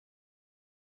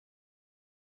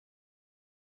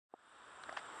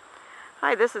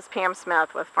Hi, this is Pam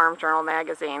Smith with Farm Journal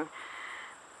magazine.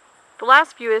 The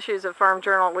last few issues of Farm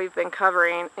Journal we've been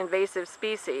covering invasive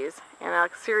species in a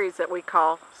series that we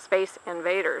call Space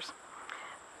Invaders.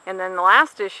 And then the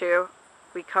last issue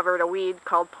we covered a weed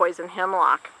called poison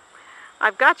hemlock.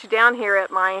 I've got you down here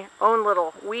at my own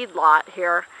little weed lot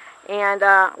here, and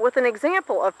with an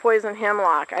example of poison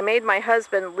hemlock. I made my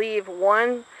husband leave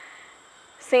one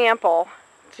sample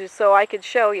so I could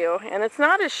show you, and it's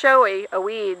not as showy a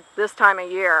weed this time of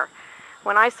year.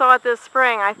 When I saw it this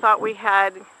spring, I thought we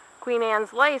had Queen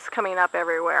Anne's lace coming up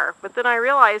everywhere, but then I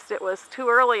realized it was too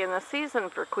early in the season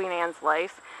for Queen Anne's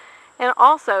lace, and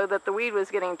also that the weed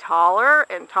was getting taller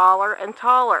and taller and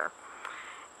taller.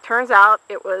 Turns out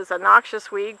it was a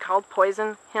noxious weed called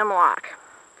poison hemlock.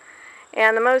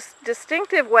 And the most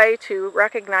distinctive way to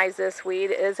recognize this weed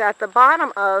is at the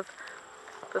bottom of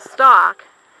the stalk.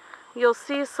 You'll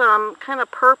see some kind of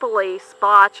purpley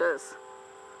splotches.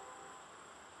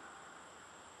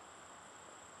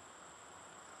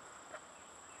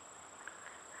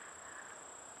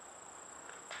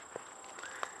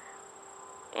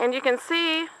 And you can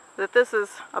see that this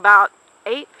is about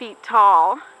 8 feet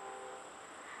tall.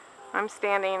 I'm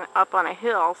standing up on a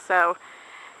hill,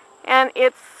 and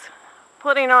it's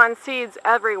putting on seeds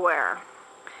everywhere.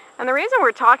 And the reason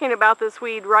we're talking about this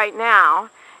weed right now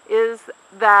is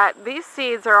that these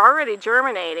seeds are already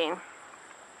germinating,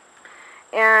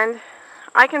 and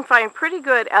I can find pretty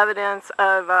good evidence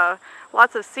of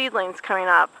lots of seedlings coming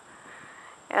up,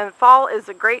 and fall is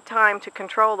a great time to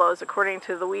control those according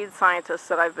to the weed scientists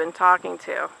that I've been talking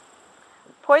to.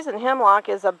 Poison hemlock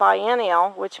is a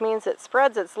biennial, which means it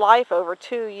spreads its life over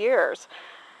 2 years,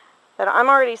 but I'm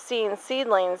already seeing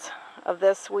seedlings of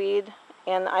this weed,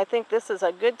 and I think this is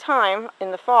a good time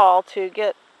in the fall to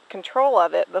get control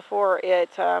of it before it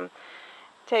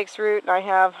takes root and I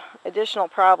have additional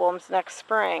problems next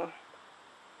spring.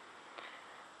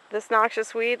 This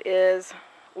noxious weed is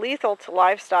lethal to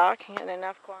livestock in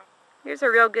enough quantity. Here's a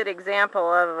real good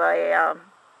example of a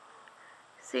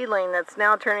seedling that's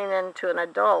now turning into an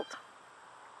adult.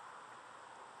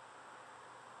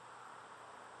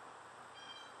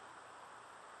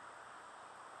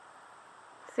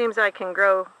 Seems I can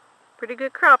grow a pretty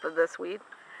good crop of this weed.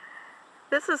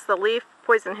 This is the leaf,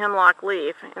 poison hemlock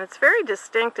leaf, and it's very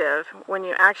distinctive when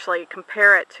you actually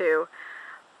compare it to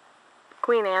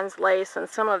Queen Anne's lace and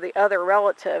some of the other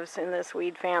relatives in this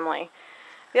weed family.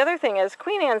 The other thing is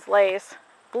Queen Anne's lace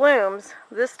blooms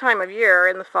this time of year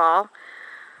in the fall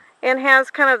and has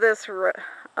kind of this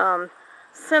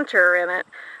center in it,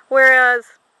 whereas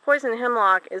poison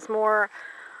hemlock is more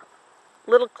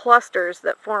little clusters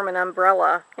that form an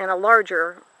umbrella and a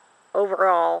larger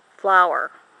overall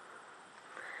flower.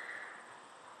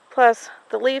 Plus,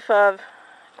 the leaf of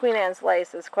Queen Anne's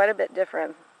lace is quite a bit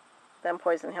different than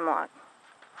poison hemlock.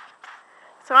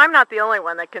 So I'm not the only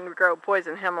one that can grow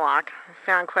poison hemlock. I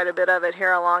found quite a bit of it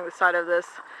here along the side of this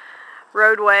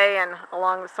roadway and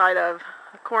along the side of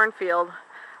a cornfield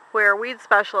where weed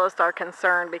specialists are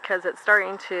concerned because it's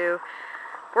starting to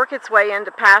work its way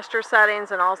into pasture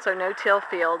settings and also no-till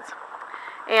fields.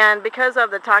 And because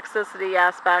of the toxicity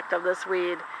aspect of this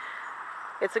weed,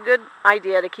 it's a good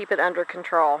idea to keep it under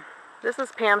control. This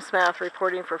is Pam Smith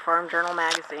reporting for Farm Journal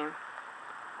magazine.